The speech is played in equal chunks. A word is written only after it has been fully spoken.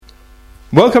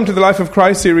Welcome to the Life of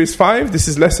Christ Series 5. This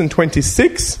is lesson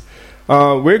 26.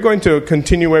 We're going to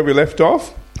continue where we left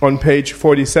off on page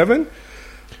 47.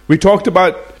 We talked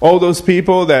about all those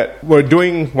people that were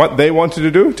doing what they wanted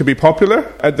to do, to be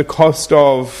popular, at the cost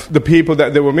of the people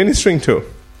that they were ministering to.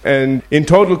 And in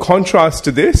total contrast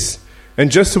to this, and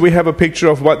just so we have a picture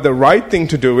of what the right thing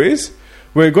to do is,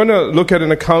 we're going to look at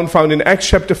an account found in Acts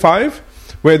chapter 5,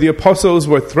 where the apostles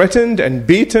were threatened and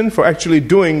beaten for actually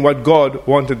doing what God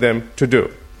wanted them to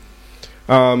do.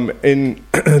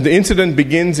 The incident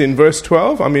begins in verse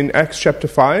 12. I'm in Acts chapter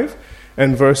 5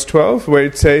 and verse 12, where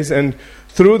it says, "And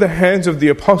through the hands of the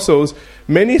apostles,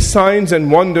 many signs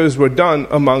and wonders were done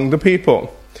among the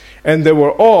people. And they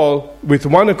were all with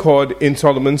one accord in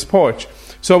Solomon's porch."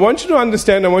 So I want you to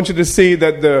understand, I want you to see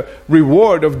that the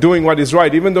reward of doing what is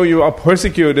right, even though you are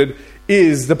persecuted,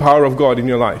 is the power of God in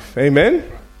your life. Amen?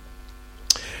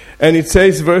 And it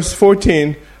says, verse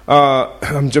 14,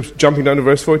 I'm just jumping down to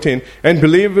verse 14, "And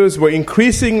believers were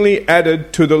increasingly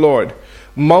added to the Lord,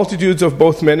 multitudes of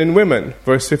both men and women,"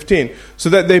 verse 15, "so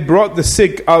that they brought the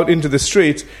sick out into the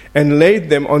streets and laid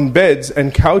them on beds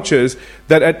and couches,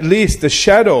 that at least the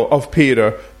shadow of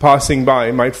Peter passing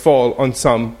by might fall on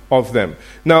some of them."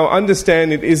 Now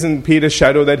understand, it isn't Peter's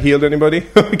shadow that healed anybody,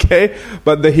 okay?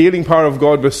 But the healing power of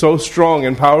God was so strong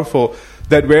and powerful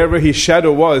that wherever his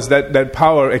shadow was, that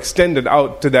power extended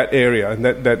out to that area and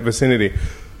that vicinity.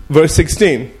 Verse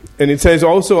 16, and it says,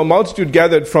 "Also a multitude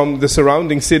gathered from the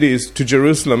surrounding cities to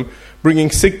Jerusalem,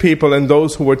 bringing sick people and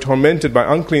those who were tormented by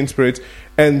unclean spirits,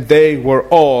 and they were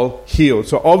all healed."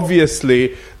 So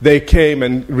obviously they came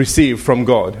and received from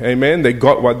God. Amen? They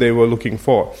got what they were looking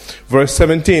for. Verse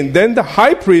 17, "Then the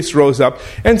high priest rose up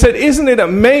and said, 'Isn't it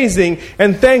amazing?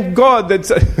 And thank God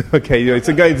that..." Okay,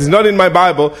 it's not in my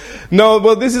Bible. No,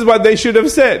 well, this is what they should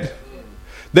have said.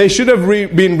 They should have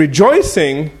been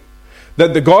rejoicing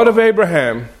that the God of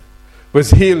Abraham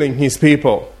was healing his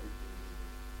people.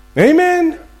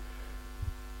 Amen?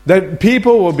 That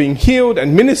people were being healed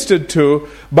and ministered to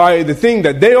by the thing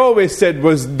that they always said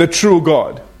was the true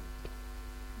God.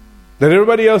 That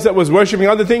everybody else that was worshiping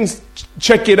other things,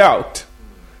 check it out.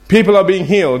 People are being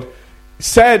healed.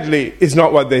 Sadly, is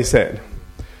not what they said.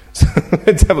 So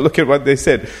let's have a look at what they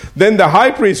said. "Then the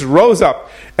high priest rose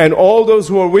up, and all those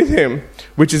who were with him,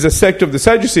 which is a sect of the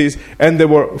Sadducees, and they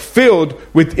were filled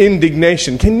with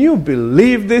indignation." Can you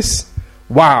believe this?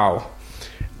 Wow.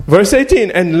 Verse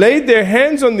 18, "And laid their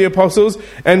hands on the apostles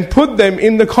and put them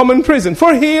in the common prison,"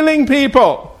 for healing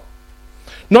people.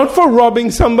 Not for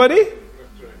robbing somebody.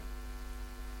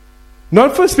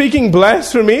 Not for speaking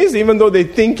blasphemies, even though they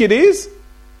think it is.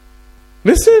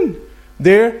 Listen,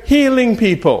 they're healing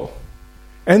people.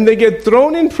 And they get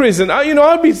thrown in prison.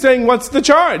 I'll be saying, what's the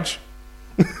charge?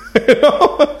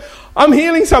 I'm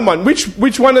healing someone.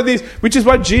 Which one of these? Which is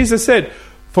what Jesus said.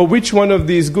 "For which one of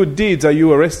these good deeds are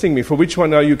you arresting me? For which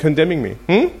one are you condemning me?"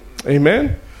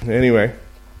 Amen? Anyway.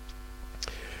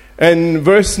 And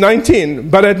verse 19,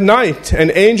 "But at night an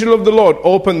angel of the Lord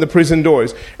opened the prison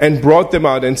doors and brought them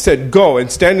out and said, 'Go and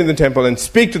stand in the temple and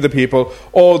speak to the people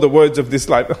all the words of this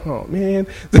life.'" Oh man.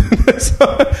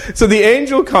 So the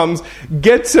angel comes,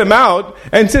 gets them out,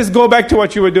 and says, "Go back to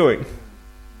what you were doing."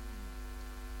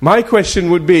 My question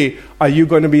would be, are you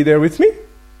going to be there with me?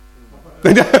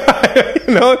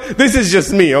 This is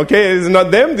just me, okay? It's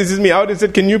not them. This is me out. He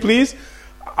said, "Can you please?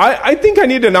 I think I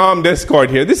need an armed escort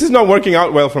here. This is not working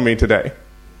out well for me today."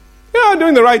 Yeah, I'm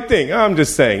doing the right thing. I'm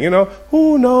just saying,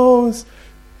 who knows?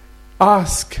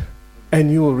 Ask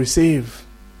and you will receive.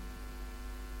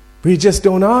 We just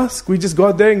don't ask. We just go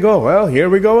out there and go, "Well, here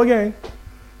we go again.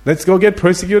 Let's go get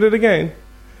persecuted again."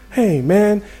 Hey,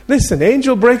 man, listen,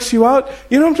 angel breaks you out.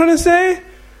 You know what I'm trying to say?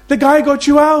 The guy got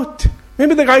you out.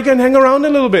 Maybe the guy can hang around a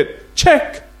little bit.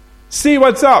 Check. See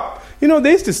what's up.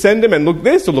 They used to send him and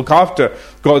they used to look after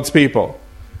God's people.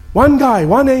 One guy,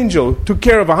 one angel took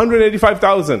care of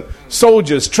 185,000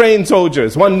 soldiers, trained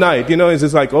soldiers, one night. It's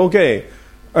just like, okay.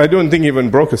 I don't think he even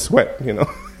broke a sweat,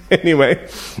 Anyway.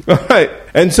 All right.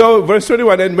 And so, verse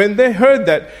 21, "And when they heard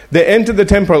that, they entered the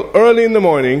temple early in the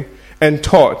morning and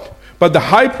taught. But the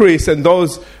high priest and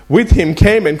those with him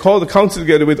came and called the council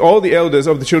together with all the elders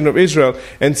of the children of Israel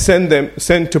and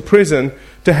sent to prison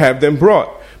to have them brought.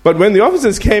 But when the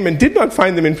officers came and did not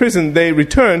find them in prison, they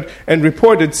returned and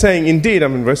reported, saying, 'Indeed,'"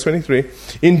 I'm in verse 23,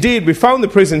 "'Indeed, we found the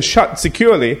prison shut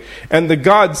securely and the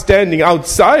guards standing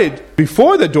outside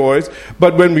before the doors.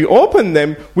 But when we opened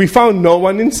them, we found no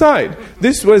one inside.'"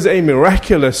 This was a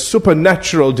miraculous,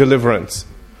 supernatural deliverance.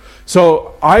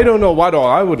 So I don't know what all.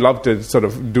 I would love to sort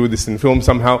of do this in film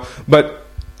somehow. But,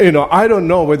 I don't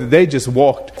know whether they just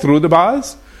walked through the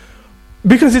bars.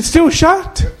 Because it's still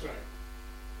shut.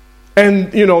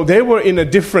 And, they were in a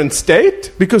different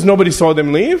state because nobody saw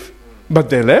them leave,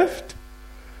 but they left.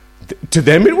 To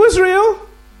them it was real,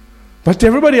 but to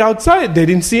everybody outside, they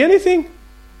didn't see anything.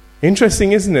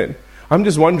 Interesting, isn't it? I'm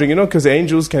just wondering, because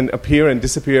angels can appear and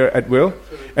disappear at will,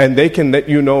 and they can let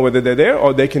you know whether they're there,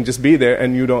 or they can just be there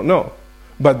and you don't know.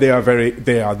 But they are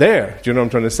there. Do you know what I'm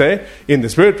trying to say? In the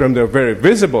spirit realm, they're very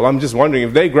visible. I'm just wondering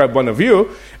if they grab one of you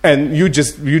and you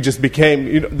just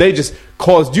became, they just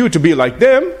caused you to be like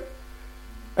them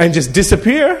and just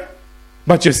disappear,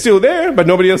 but you're still there, but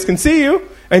nobody else can see you,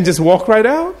 and just walk right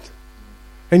out.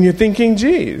 And you're thinking,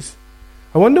 geez,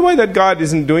 I wonder why that God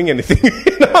isn't doing anything.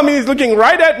 He's looking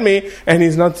right at me and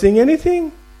he's not seeing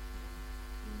anything.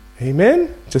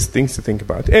 Amen? Just things to think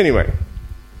about. Anyway,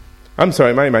 I'm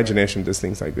sorry, my imagination does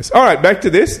things like this. All right, back to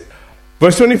this.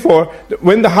 Verse 24,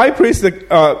 when the high priest, the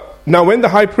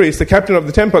captain of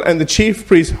the temple, and the chief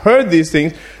priest heard these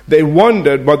things, they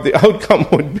wondered what the outcome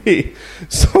would be.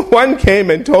 So one came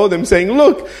and told them, saying,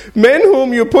 look, men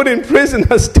whom you put in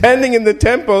prison are standing in the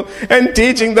temple and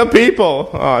teaching the people.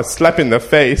 Slap in the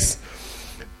face.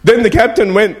 Then the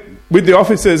captain went with the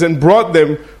officers and brought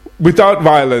them without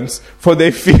violence, for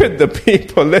they feared the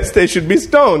people, lest they should be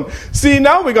stoned. See,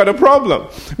 now we got a problem,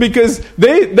 because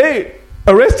they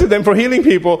arrested them for healing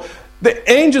people.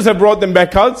 The angels have brought them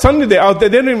back out. Suddenly they're out there.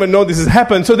 They don't even know this has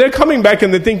happened. So they're coming back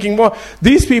and they're thinking, well,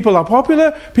 these people are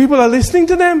popular. People are listening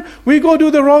to them. We go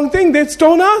do the wrong thing. They'd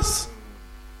stone us.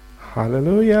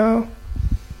 Hallelujah.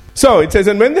 So it says,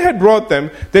 and when they had brought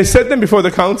them, they set them before the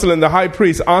council, and the high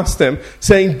priest asked them,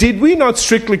 saying, did we not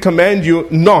strictly command you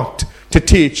not to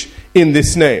teach in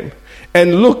this name?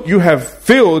 And look, you have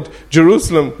filled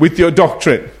Jerusalem with your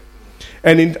doctrine.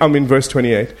 And I'm in verse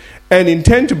 28. And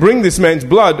intend to bring this man's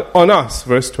blood on us.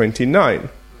 Verse 29.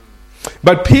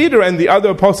 But Peter and the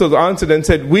other apostles answered and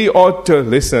said, we ought to,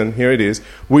 listen, here it is,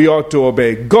 we ought to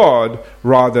obey God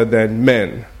rather than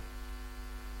men.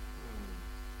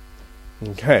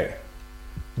 Okay.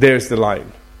 There's the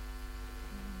line.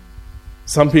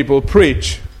 Some people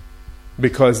preach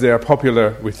because they are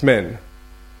popular with men.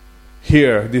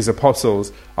 Here, these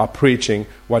apostles are preaching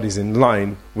what is in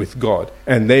line with God.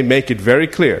 And they make it very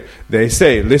clear. They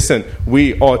say, listen,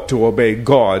 we ought to obey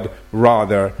God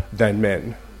rather than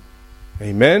men.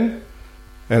 Amen?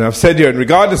 And I've said here,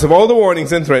 regardless of all the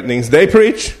warnings and threatenings, they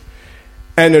preach.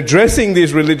 And addressing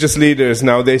these religious leaders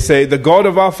now, they say, the God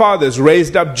of our fathers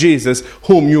raised up Jesus,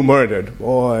 whom you murdered.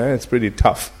 Boy, that's pretty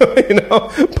tough,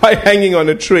 by hanging on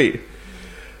a tree.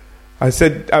 I've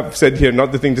said here,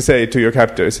 not the thing to say to your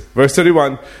captors. Verse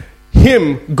 31,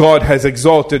 him God has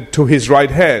exalted to his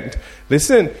right hand.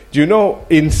 Listen, do you know,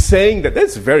 in saying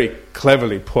that's very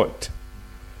cleverly put.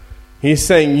 He's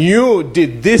saying, you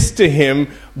did this to him,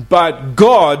 but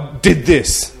God did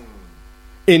this.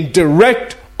 In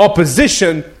direct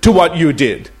opposition to what you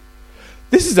did.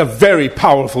 This is a very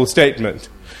powerful statement.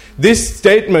 This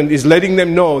statement is letting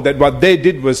them know that what they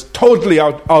did was totally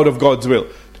out of God's will.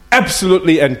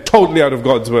 Absolutely and totally out of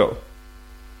God's will.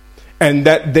 And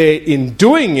that they, in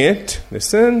doing it,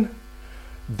 listen,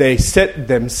 they set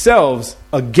themselves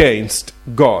against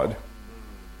God.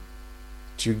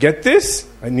 Do you get this?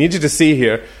 I need you to see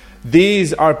here.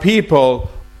 These are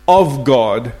people of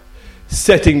God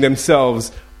setting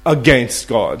themselves against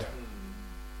God.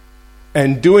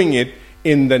 And doing it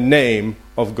in the name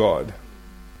of God.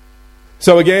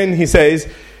 So again, he says,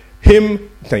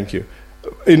 thank you.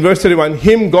 In verse 31,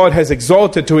 him God has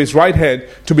exalted to his right hand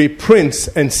to be prince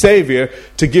and savior,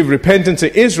 to give repentance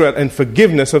to Israel and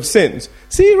forgiveness of sins.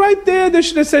 See, right there, they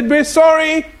should have said, we're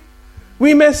sorry,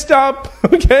 we messed up,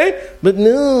 okay? But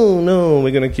no,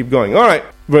 we're going to keep going. All right,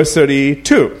 verse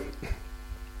 32.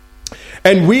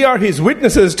 And we are his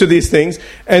witnesses to these things,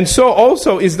 and so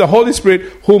also is the Holy Spirit,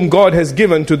 whom God has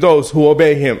given to those who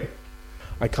obey him.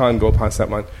 I can't go past that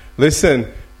one.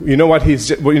 Listen, you know what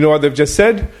they've just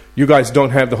said? You guys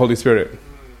don't have the Holy Spirit.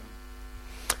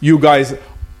 You guys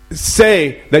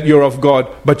say that you're of God,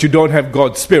 but you don't have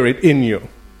God's Spirit in you.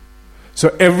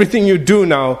 So everything you do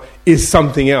now is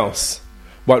something else,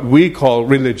 what we call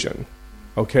religion.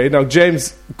 Okay? Now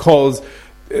James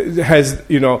has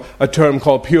a term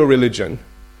called pure religion.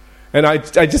 And I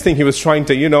just think he was trying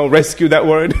to, rescue that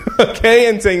word, okay?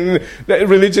 And saying that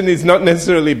religion is not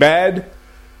necessarily bad,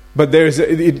 but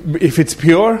if it's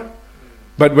pure,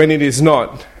 but when it is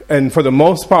not, and for the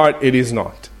most part, it is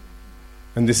not.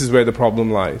 And this is where the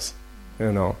problem lies,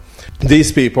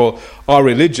 These people are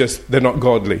religious, they're not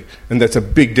godly, and that's a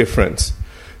big difference.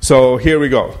 So here we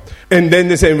go. And then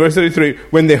they say in verse 33,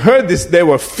 when they heard this, they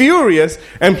were furious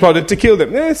and plotted to kill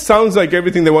them. It sounds like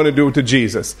everything they want to do to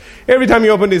Jesus. Every time he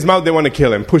opened his mouth, they want to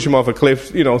kill him, push him off a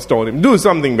cliff, stone him, do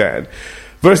something bad.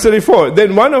 Verse 34,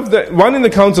 then one in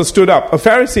the council stood up, a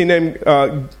Pharisee named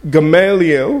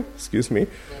Gamaliel,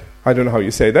 I don't know how you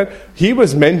say that. He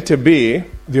was meant to be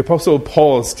the Apostle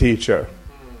Paul's teacher.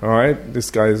 All right,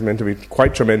 this guy is meant to be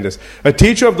quite tremendous. A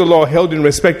teacher of the law held in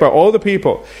respect by all the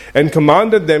people, and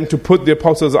commanded them to put the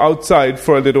apostles outside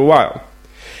for a little while.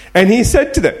 And he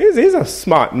said to them, he's a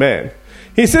smart man.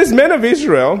 He says, men of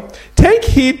Israel, take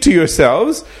heed to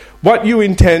yourselves what you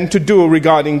intend to do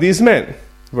regarding these men.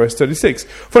 Verse 36.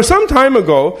 For some time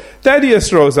ago,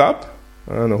 Thaddeus rose up.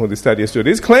 I don't know who this Thaddeus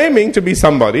is, claiming to be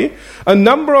somebody. A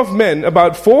number of men,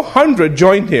 about 400,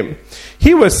 joined him.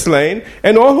 He was slain,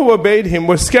 and all who obeyed him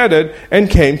were scattered and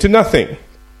came to nothing.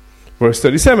 Verse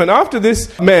 37. After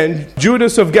this man,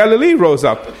 Judas of Galilee rose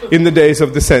up in the days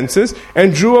of the census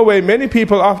and drew away many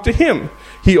people after him.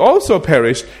 He also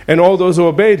perished, and all those who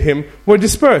obeyed him were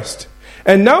dispersed.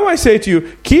 And now I say to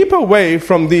you, keep away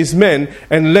from these men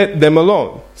and let them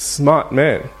alone. Smart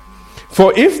man.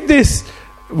 For if this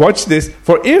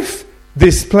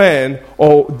plan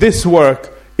or this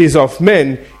work is of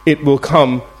men, it will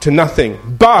come to nothing.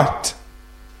 But,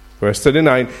 verse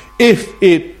 39, if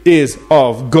it is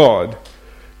of God,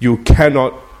 you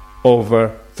cannot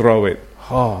overthrow it.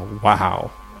 Oh,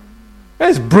 wow.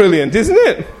 That's brilliant, isn't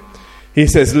it? He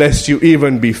says, lest you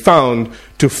even be found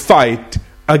to fight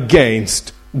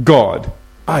against God.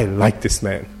 I like this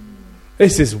man.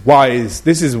 This is wise.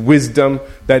 This is wisdom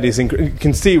that is... You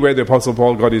can see where the Apostle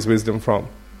Paul got his wisdom from.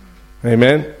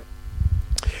 Amen.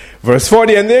 Verse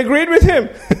 40, and they agreed with him.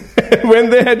 When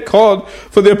they had called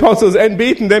for the apostles and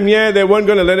beaten them, they weren't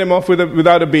going to let him off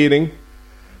without a beating.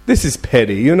 This is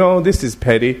petty. This is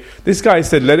petty. This guy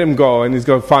said, let him go, and he's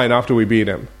going, fine, after we beat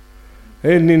him.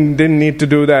 They didn't need to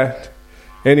do that.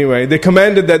 Anyway, they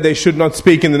commanded that they should not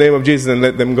speak in the name of Jesus and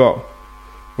let them go.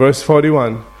 Verse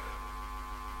 41.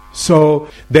 So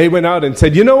they went out and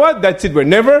said, you know what? That's it. We're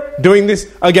never doing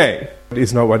this again.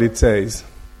 It's not what it says.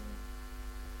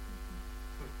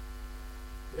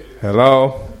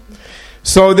 Hello?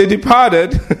 So they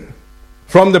departed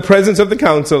from the presence of the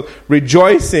council,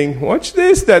 rejoicing, watch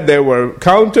this, that they were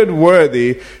counted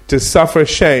worthy to suffer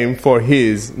shame for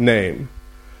his name.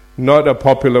 Not a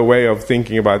popular way of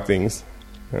thinking about things.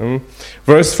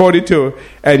 Verse 42,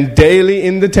 and daily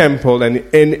in the temple and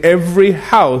in every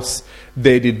house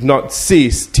they did not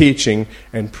cease teaching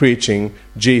and preaching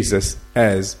Jesus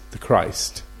as the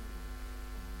Christ.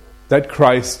 That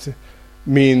Christ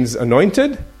means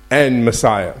anointed and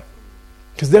Messiah.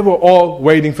 Because they were all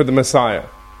waiting for the Messiah.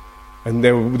 And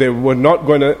they were not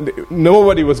going to,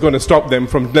 nobody was going to stop them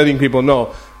from letting people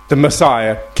know the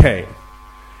Messiah came.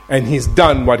 And he's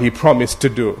done what he promised to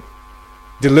do.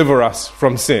 Deliver us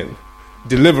from sin.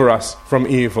 Deliver us from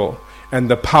evil and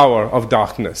the power of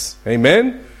darkness.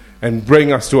 Amen? And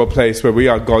bring us to a place where we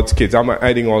are God's kids. I'm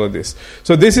adding all of this.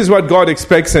 So this is what God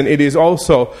expects, and it is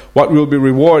also what will be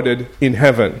rewarded in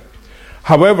heaven.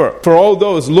 However, for all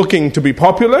those looking to be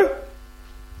popular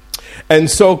and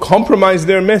so compromise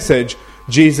their message,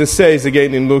 Jesus says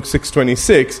again in Luke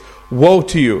 6:26, woe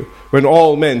to you when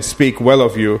all men speak well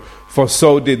of you, for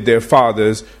so did their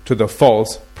fathers to the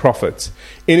false prophets.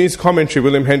 In his commentary,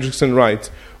 William Hendrickson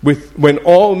writes, when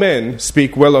all men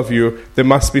speak well of you, there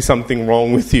must be something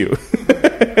wrong with you.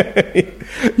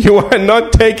 You are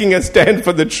not taking a stand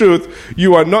for the truth.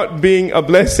 You are not being a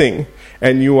blessing.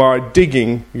 And you are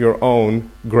digging your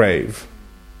own grave.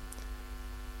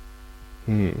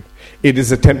 It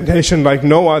is a temptation like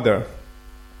no other,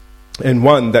 and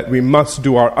one that we must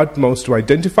do our utmost to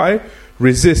identify,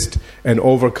 resist, and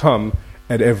overcome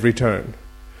at every turn.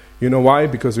 You know why?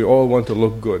 Because we all want to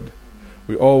look good.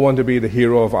 We all want to be the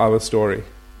hero of our story.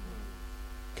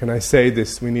 Can I say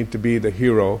this? We need to be the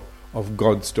hero of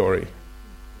God's story.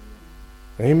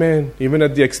 Amen. Even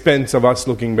at the expense of us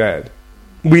looking bad.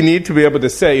 We need to be able to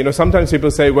say, sometimes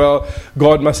people say, well,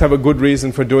 God must have a good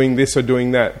reason for doing this or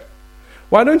doing that.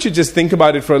 Why don't you just think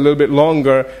about it for a little bit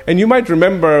longer, and you might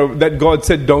remember that God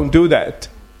said, don't do that.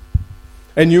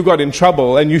 And you got in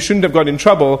trouble, and you shouldn't have got in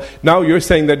trouble. Now you're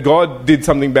saying that God did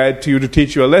something bad to you to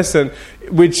teach you a lesson,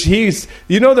 which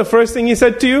the first thing he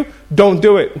said to you? Don't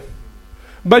do it.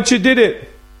 But you did it.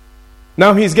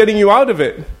 Now he's getting you out of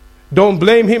it. Don't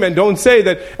blame him, and don't say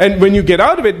that. And when you get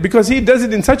out of it, because he does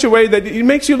it in such a way that it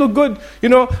makes you look good.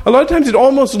 A lot of times it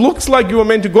almost looks like you were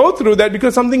meant to go through that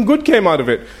because something good came out of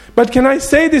it. But can I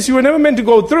say this? You were never meant to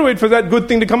go through it for that good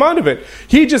thing to come out of it.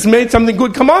 He just made something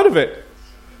good come out of it.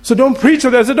 So don't preach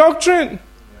it as a doctrine.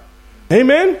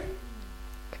 Amen?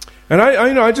 And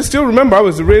I just still remember I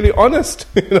was really honest.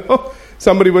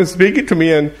 Somebody was speaking to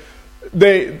me, and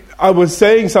I was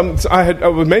saying something. I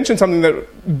would mention something that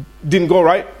didn't go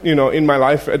right, in my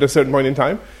life at a certain point in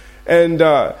time. And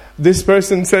this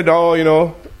person said,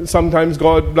 oh, sometimes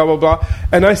God, blah, blah, blah.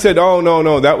 And I said, oh,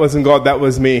 no, that wasn't God, that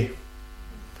was me.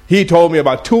 He told me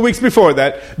about 2 weeks before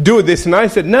that, do this. And I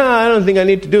said, no, I don't think I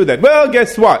need to do that. Well,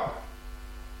 guess what?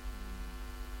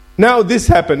 Now this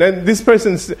happened. And this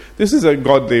is a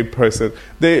godly person.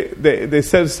 They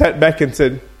sat back and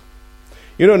said,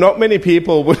 not many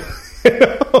people would,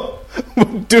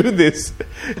 would do this.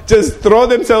 Just throw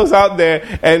themselves out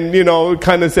there and,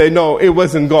 kind of say, no, it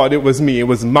wasn't God, it was me. It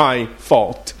was my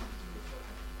fault.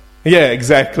 Yeah,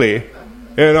 exactly.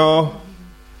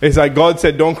 It's like God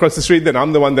said, don't cross the street, then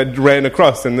I'm the one that ran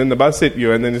across, and then the bus hit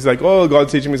you, and then it's like, oh,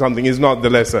 God's teaching me something. It's not the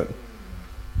lesson.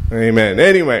 Amen.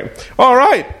 Anyway, all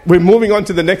right, we're moving on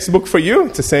to the next book for you.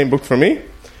 It's the same book for me.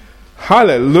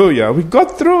 Hallelujah. We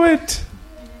got through it.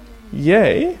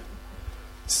 Yay.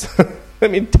 So, let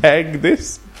me tag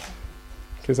this,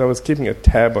 because I was keeping a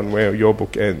tab on where your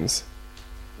book ends.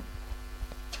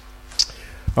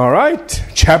 All right,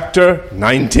 chapter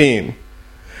 19.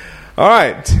 All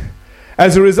right.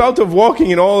 As a result of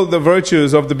walking in all the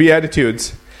virtues of the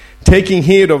Beatitudes, taking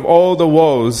heed of all the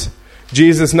woes,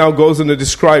 Jesus now goes on to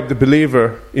describe the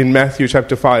believer in Matthew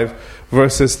chapter 5,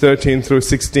 verses 13 through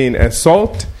 16 as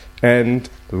salt and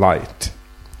light.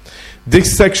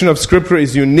 This section of scripture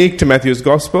is unique to Matthew's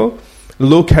gospel.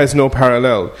 Luke has no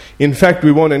parallel. In fact,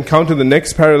 we won't encounter the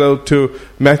next parallel to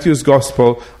Matthew's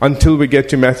gospel until we get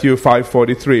to Matthew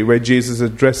 5:43, where Jesus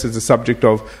addresses the subject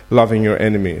of loving your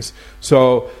enemies.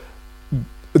 So,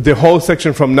 the whole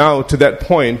section from now to that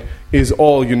point is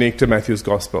all unique to Matthew's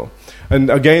gospel. And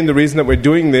again, the reason that we're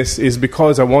doing this is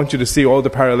because I want you to see all the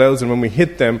parallels, and when we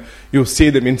hit them, you'll see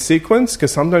them in sequence,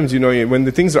 because sometimes, when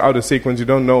the things are out of sequence, you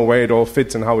don't know where it all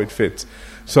fits and how it fits.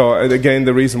 So again,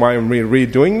 the reason why I'm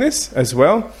redoing this as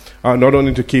well, not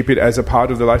only to keep it as a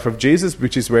part of the life of Jesus,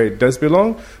 which is where it does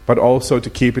belong, but also to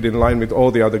keep it in line with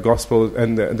all the other gospels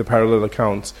and the parallel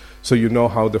accounts, so you know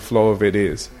how the flow of it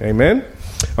is. Amen?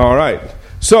 All right.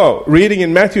 So, reading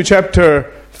in Matthew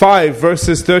chapter 5,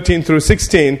 verses 13 through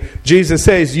 16, Jesus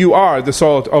says, you are the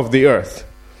salt of the earth.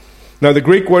 Now, the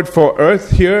Greek word for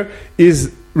earth here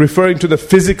is referring to the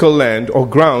physical land or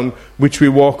ground which we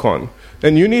walk on.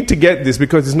 And you need to get this,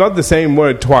 because it's not the same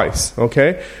word twice,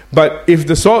 okay? But if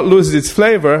the salt loses its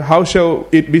flavor, how shall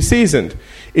it be seasoned?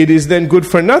 It is then good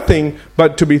for nothing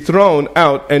but to be thrown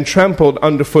out and trampled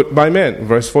underfoot by men.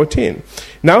 Verse 14.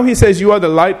 Now he says, you are the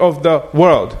light of the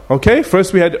world. Okay,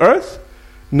 first we had earth,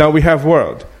 now we have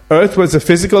world. Earth was a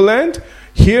physical land.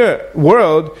 Here,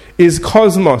 world is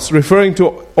cosmos, referring to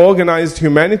organized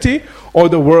humanity or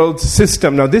the world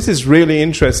system. Now this is really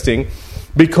interesting,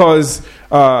 because,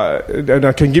 and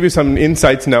I can give you some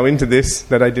insights now into this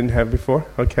that I didn't have before.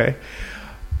 Okay.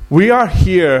 We are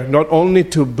here not only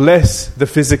to bless the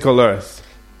physical earth,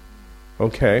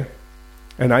 okay?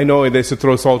 And I know there's to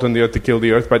throw salt on the earth to kill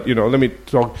the earth, but let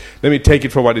me take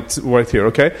it for what it's worth here,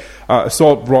 okay?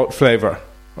 Salt brought flavor,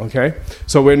 okay?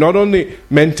 So we're not only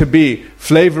meant to be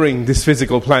flavoring this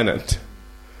physical planet.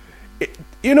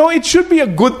 It should be a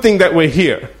good thing that we're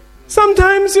here.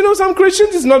 Sometimes, some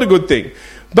Christians, it's not a good thing.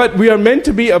 But we are meant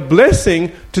to be a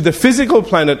blessing to the physical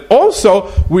planet.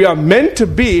 Also, we are meant to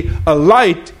be a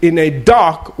light in a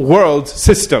dark world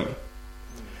system.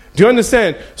 Do you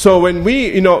understand? So when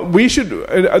we should,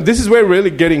 this is where we're really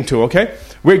getting to, okay?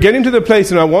 We're getting to the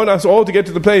place, and I want us all to get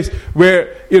to the place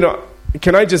where,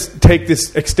 can I just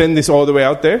extend this all the way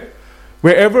out there?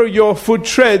 Wherever your foot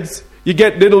treads, you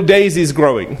get little daisies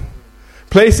growing.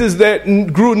 Places that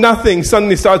grew nothing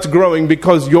suddenly starts growing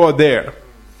because you're there.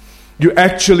 You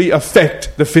actually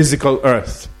affect the physical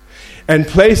earth. And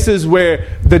places where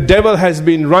the devil has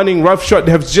been running roughshod,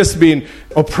 have just been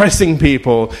oppressing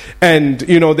people. And,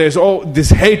 there's all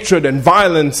this hatred and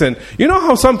violence. And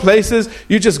how some places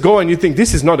you just go and you think,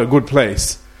 this is not a good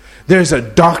place. There's a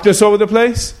darkness over the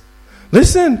place.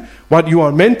 Listen, what you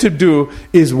are meant to do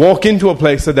is walk into a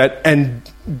place of that and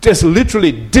just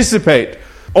literally dissipate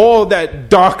all that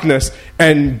darkness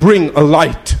and bring a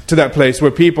light to that place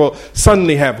where people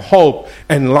suddenly have hope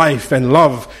and life and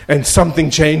love, and something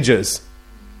changes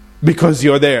because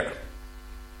you're there.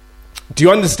 Do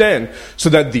you understand? So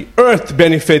that the earth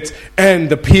benefits and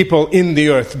the people in the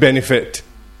earth benefit.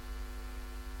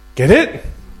 Get it?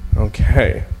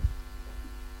 Okay.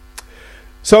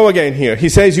 So again here, he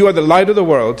says, you are the light of the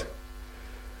world.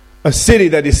 A city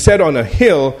that is set on a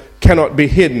hill cannot be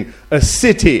hidden. A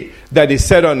city that is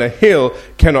set on a hill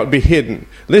cannot be hidden.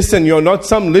 Listen, you're not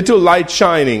some little light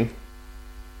shining.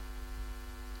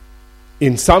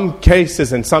 In some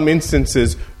cases and some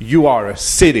instances, you are a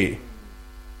city.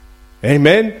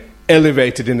 Amen?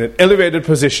 Elevated in an elevated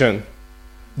position,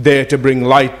 there to bring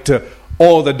light to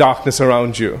all the darkness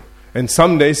around you. And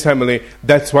some days, family,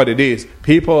 that's what it is.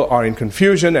 People are in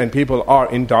confusion and people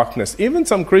are in darkness. Even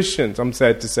some Christians, I'm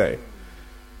sad to say.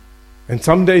 And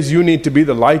some days you need to be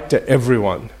the light to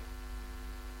everyone.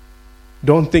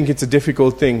 Don't think it's a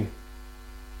difficult thing.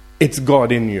 It's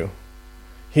God in you.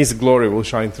 His glory will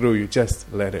shine through you.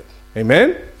 Just let it.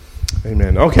 Amen?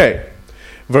 Amen. Okay.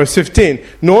 Verse 15.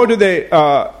 Nor do they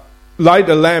light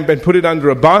a lamp and put it under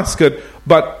a basket,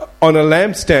 but on a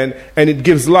lampstand, and it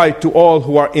gives light to all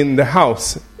who are in the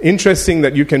house. Interesting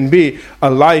that you can be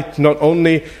a light not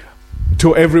only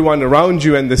to everyone around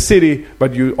you and the city,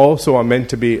 but you also are meant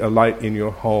to be a light in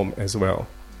your home as well.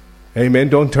 Amen.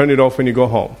 Don't turn it off when you go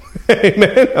home.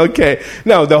 Amen. Okay.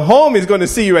 Now, the home is going to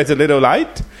see you as a little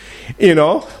light,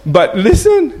 but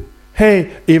listen,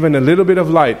 hey, even a little bit of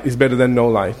light is better than no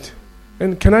light.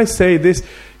 And can I say this?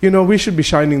 We should be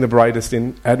shining the brightest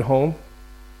at home.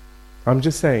 I'm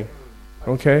just saying.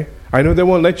 Okay? I know they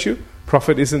won't let you.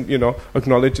 Prophet isn't,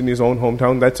 acknowledged in his own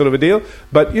hometown, that sort of a deal.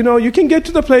 But, you can get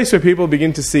to the place where people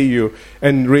begin to see you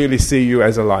and really see you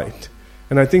as a light.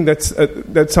 And I think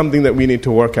that's something that we need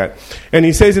to work at. And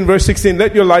he says in verse 16,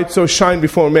 let your light so shine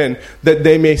before men that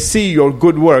they may see your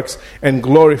good works and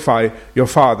glorify your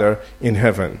Father in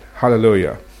heaven.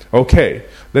 Hallelujah. Okay,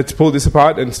 let's pull this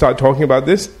apart and start talking about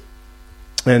this.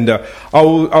 And I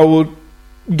will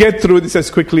get through this as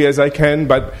quickly as I can,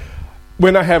 but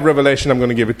when I have revelation, I'm going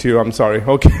to give it to you. I'm sorry.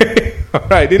 Okay. All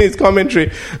right. In his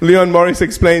commentary, Leon Morris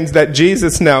explains that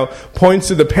Jesus now points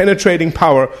to the penetrating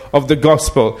power of the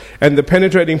gospel and the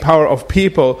penetrating power of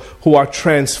people who are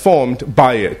transformed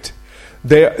by it.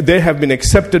 They have been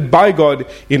accepted by God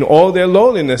in all their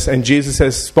lowliness, and Jesus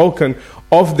has spoken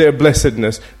of their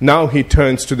blessedness. Now he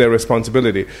turns to their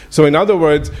responsibility. So in other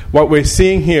words, what we're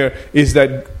seeing here is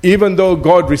that even though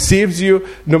God receives you,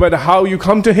 no matter how you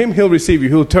come to him, he'll receive you.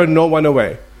 He'll turn no one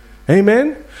away.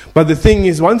 Amen? But the thing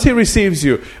is, once he receives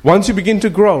you, once you begin to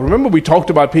grow, remember we talked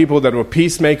about people that were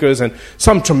peacemakers and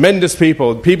some tremendous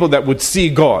people that would see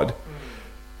God.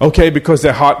 Okay, because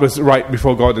their heart was right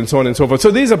before God and so on and so forth.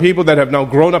 So these are people that have now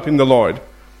grown up in the Lord.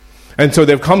 And so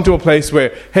they've come to a place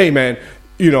where, hey man,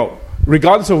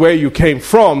 regardless of where you came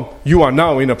from, you are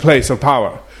now in a place of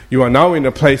power. You are now in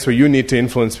a place where you need to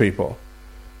influence people.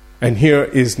 And here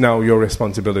is now your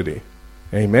responsibility.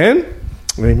 Amen?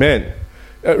 Amen.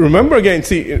 Remember again,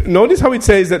 notice how it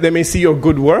says that they may see your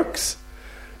good works.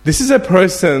 This is a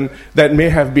person that may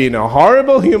have been a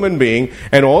horrible human being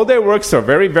and all their works are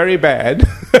very, very bad.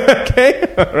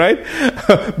 Okay? All right?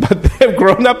 But they've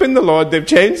grown up in the Lord, they've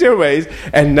changed their ways,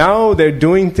 and now they're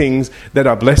doing things that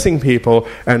are blessing people,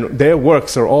 and their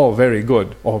works are all very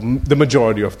good, or the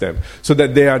majority of them, so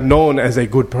that they are known as a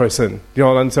good person. You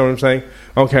all understand what I'm saying?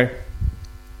 Okay.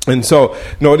 And so,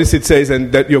 notice it says,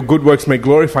 and that your good works may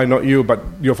glorify not you, but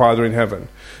your Father in heaven.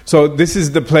 So this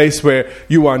is the place where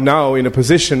you are now in a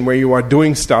position where you are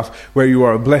doing stuff, where you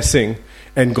are a blessing,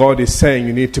 and God is saying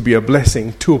you need to be a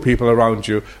blessing to people around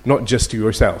you, not just to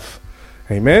yourself.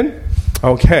 Amen?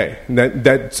 Okay,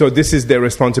 so this is their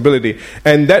responsibility.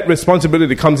 And that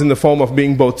responsibility comes in the form of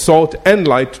being both salt and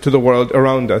light to the world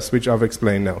around us, which I've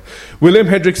explained now. William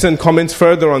Hendrickson comments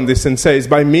further on this and says,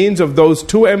 by means of those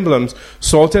two emblems,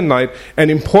 salt and light, an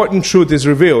important truth is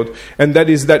revealed, and that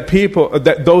is that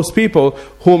those people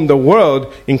whom the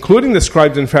world, including the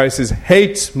scribes and Pharisees,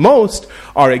 hates most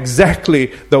are exactly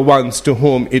the ones to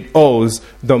whom it owes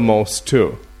the most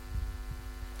too.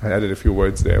 I added a few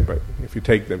words there, but if you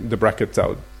take the brackets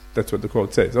out, that's what the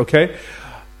quote says, okay?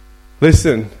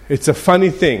 Listen, it's a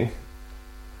funny thing.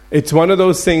 It's one of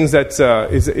those things that's,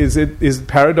 is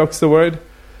paradox the word?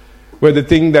 Where the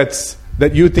thing that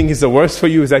you think is the worst for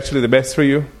you is actually the best for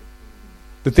you?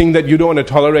 The thing that you don't want to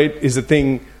tolerate is the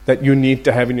thing that you need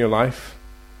to have in your life?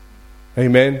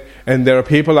 Amen? And there are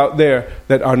people out there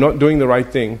that are not doing the right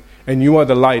thing, and you are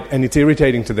the light, and it's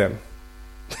irritating to them.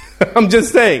 I'm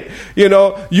just saying,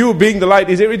 you being the light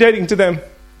is irritating to them.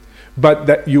 But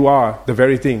that you are the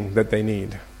very thing that they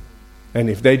need.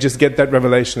 And if they just get that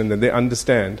revelation and then they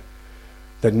understand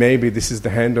that maybe this is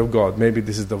the hand of God, maybe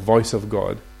this is the voice of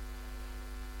God,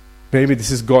 maybe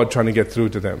this is God trying to get through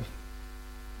to them.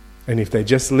 And if they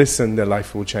just listen, their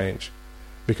life will change.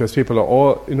 Because people are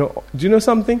all, do you know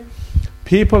something?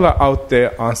 People are out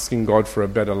there asking God for a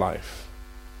better life.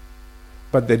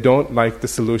 But they don't like the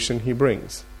solution He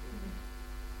brings.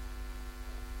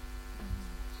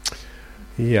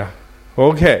 Yeah.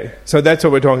 Okay. So that's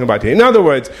what we're talking about here. In other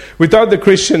words, without the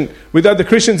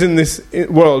Christians in this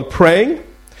world praying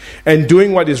and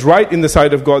doing what is right in the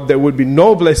sight of God, there would be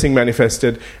no blessing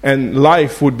manifested, and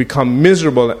life would become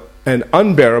miserable and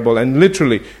unbearable and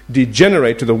literally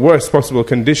degenerate to the worst possible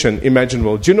condition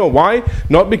imaginable. Do you know why?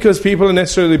 Not because people are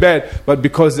necessarily bad, but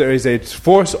because there is a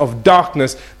force of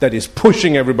darkness that is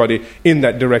pushing everybody in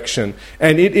that direction.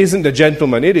 And it isn't a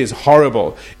gentleman. It is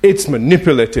horrible. It's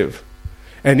manipulative.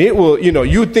 And it will,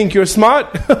 you think you're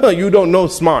smart? You don't know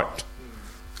smart.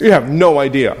 You have no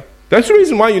idea. That's the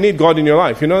reason why you need God in your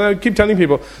life. I keep telling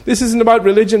people, this isn't about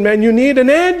religion, man. You need an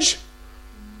edge.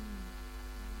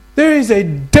 There is a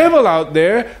devil out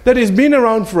there that has been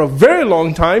around for a very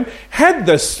long time, had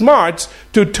the smarts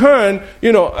to turn,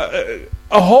 a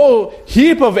whole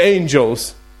heap of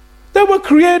angels that were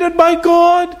created by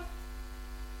God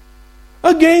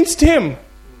against him.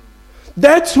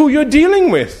 That's who you're dealing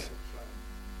with.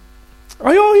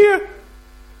 Are you all here?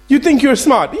 You think you're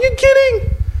smart? Are you kidding?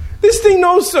 This thing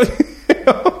knows.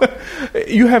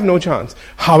 You have no chance.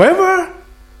 However,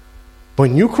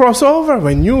 when you cross over,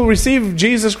 when you receive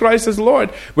Jesus Christ as Lord,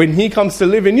 when he comes to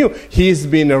live in you, he's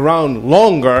been around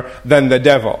longer than the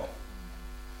devil.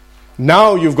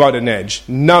 Now you've got an edge.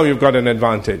 Now you've got an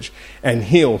advantage. And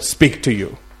he'll speak to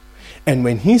you. And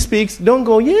when he speaks, don't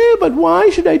go, yeah, but why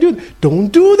should I do that? Don't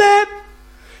do that.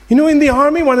 In the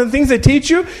army, one of the things they teach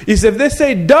you is if they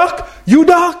say duck, you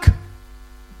duck.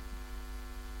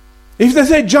 If they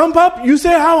say jump up, you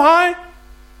say how high.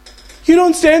 You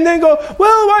don't stand there and go,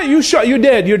 well, why? You shot, you're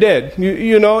dead, you're dead.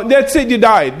 That's it, you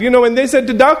died. When they said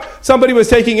to duck, somebody was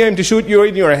taking aim to shoot you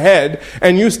in your head,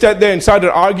 and you stood there and started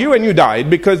to argue, and you died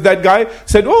because that guy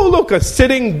said, oh, look, a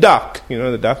sitting duck.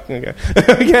 The duck? Okay.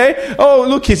 Okay? Oh,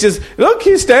 look,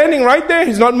 he's standing right there.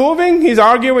 He's not moving. He's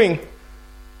arguing.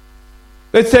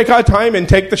 Let's take our time and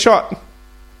take the shot.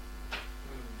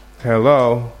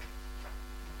 Hello.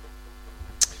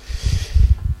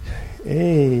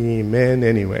 Amen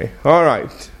anyway. All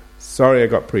right. Sorry I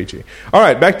got preachy. All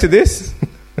right, back to this.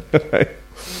 The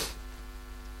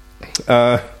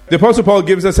Apostle Paul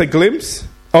gives us a glimpse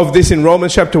of this in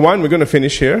Romans chapter 1. We're going to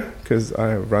finish here because I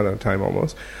have run out of time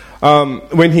almost.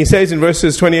 When he says in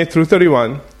verses 28 through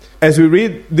 31, as we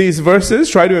read these verses,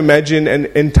 try to imagine an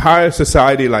entire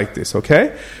society like this,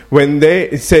 okay?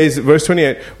 It says, verse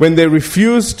 28, when they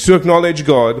refused to acknowledge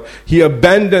God, he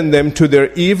abandoned them to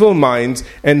their evil minds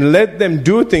and let them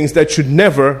do things that should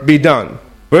never be done.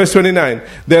 Verse 29,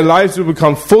 their lives will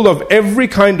become full of every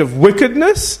kind of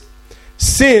wickedness,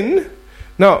 sin.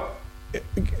 Now,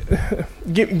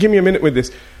 give me a minute with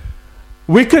this.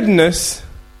 Wickedness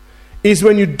is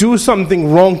when you do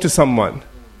something wrong to someone,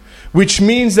 which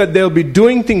means that they'll be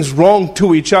doing things wrong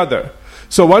to each other.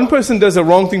 So one person does a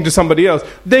wrong thing to somebody else,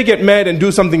 they get mad and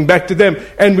do something back to them,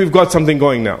 and we've got something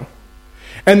going now.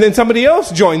 And then somebody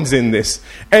else joins in this.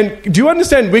 And do you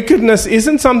understand, wickedness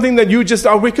isn't something that you just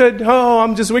are wicked, oh,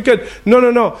 I'm just wicked.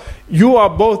 No. You are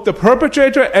both the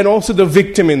perpetrator and also the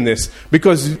victim in this.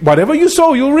 Because whatever you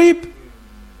sow, you'll reap.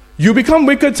 You become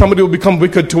wicked, somebody will become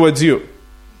wicked towards you.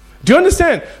 Do you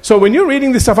understand? So when you're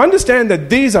reading this stuff, understand that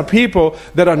these are people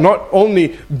that are not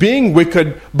only being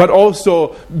wicked, but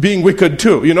also being wicked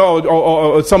too.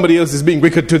 Or somebody else is being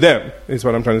wicked to them, is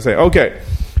what I'm trying to say.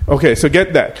 Okay, so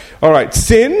get that. All right,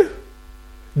 sin,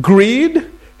 greed,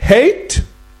 hate,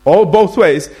 all both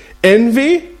ways,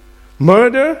 envy,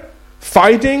 murder,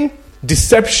 fighting,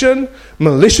 deception,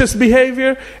 malicious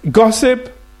behavior,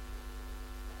 gossip.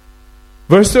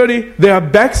 Verse 30, they are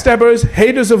backstabbers,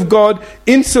 haters of God,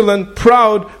 insolent,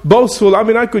 proud, boastful.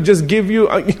 I could just give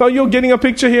you, you're getting a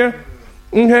picture here?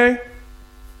 Okay.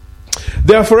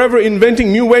 They are forever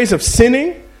inventing new ways of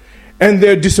sinning, and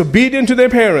they're disobedient to their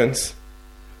parents.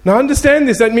 Now understand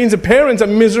this, that means the parents are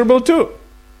miserable too.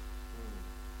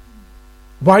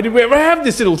 Why did we ever have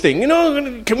this little thing?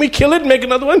 Can we kill it and make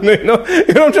another one? You know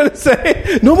what I'm trying to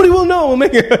say? Nobody will know. We'll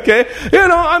make it, okay?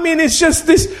 It's just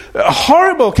this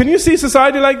horrible. Can you see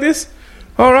society like this?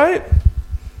 All right?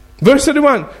 Verse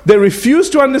 31. They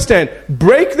refuse to understand.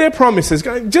 Break their promises.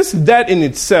 Just that in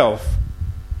itself.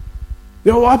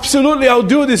 Absolutely, I'll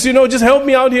do this. Just help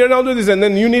me out here and I'll do this. And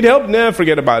then you need help? Nah,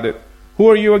 forget about it. Who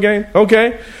are you again?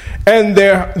 Okay? And they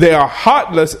are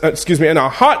heartless, and are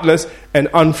heartless and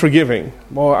unforgiving.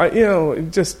 Well,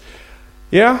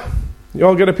 yeah? You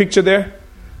all get a picture there?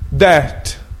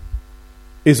 That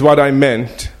is what I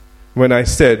meant when I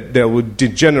said they would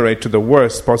degenerate to the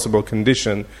worst possible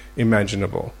condition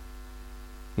imaginable.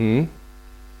 Can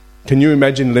you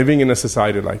imagine living in a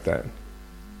society like that?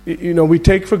 We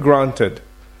take for granted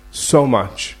so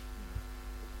much.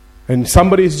 And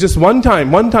somebody is just one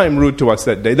time rude to us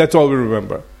that day. That's all we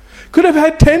remember. Could have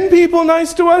had 10 people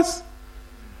nice to us.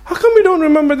 How come we don't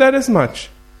remember that as much?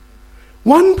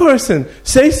 One person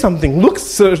says something, looks a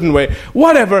certain way,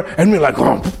 whatever, and we're like,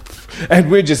 oh,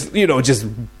 and we're just, just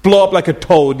blow up like a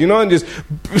toad, and just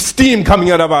steam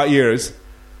coming out of our ears.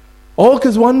 All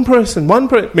because one person,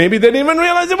 maybe they didn't even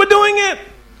realize they were doing it.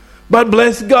 But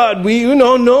bless God,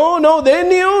 no, they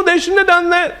knew, they shouldn't have done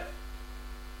that.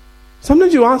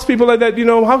 Sometimes you ask people like that,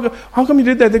 how come you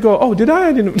did that? They go, oh, did I?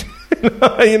 I didn't.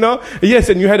 Yes,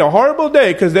 and you had a horrible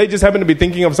day because they just happened to be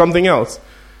thinking of something else.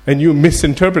 And you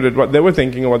misinterpreted what they were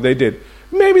thinking or what they did.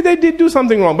 Maybe they did do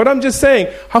something wrong, but I'm just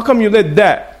saying, how come you let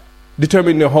that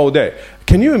determine your whole day?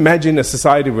 Can you imagine a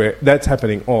society where that's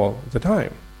happening all the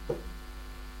time?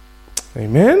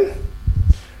 Amen?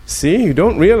 See, you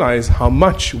don't realize how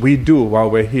much we do while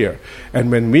we're here.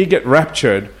 And when we get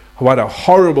raptured, what a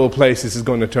horrible place this is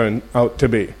going to turn out to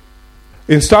be.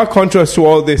 In stark contrast to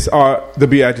all this are the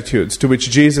Beatitudes, to which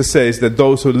Jesus says that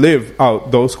those who live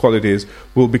out those qualities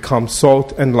will become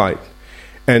salt and light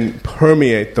and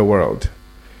permeate the world,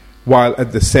 while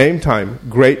at the same time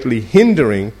greatly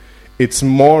hindering its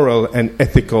moral and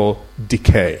ethical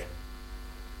decay.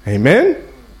 Amen?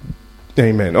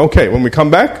 Amen. Okay, when we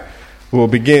come back, we'll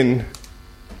begin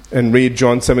and read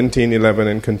John 17:11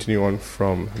 and continue on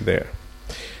from there.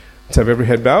 Let's have every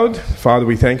head bowed. Father,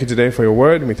 we thank you today for your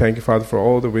word, and we thank you, Father, for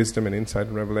all the wisdom and insight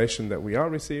and revelation that we are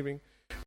receiving.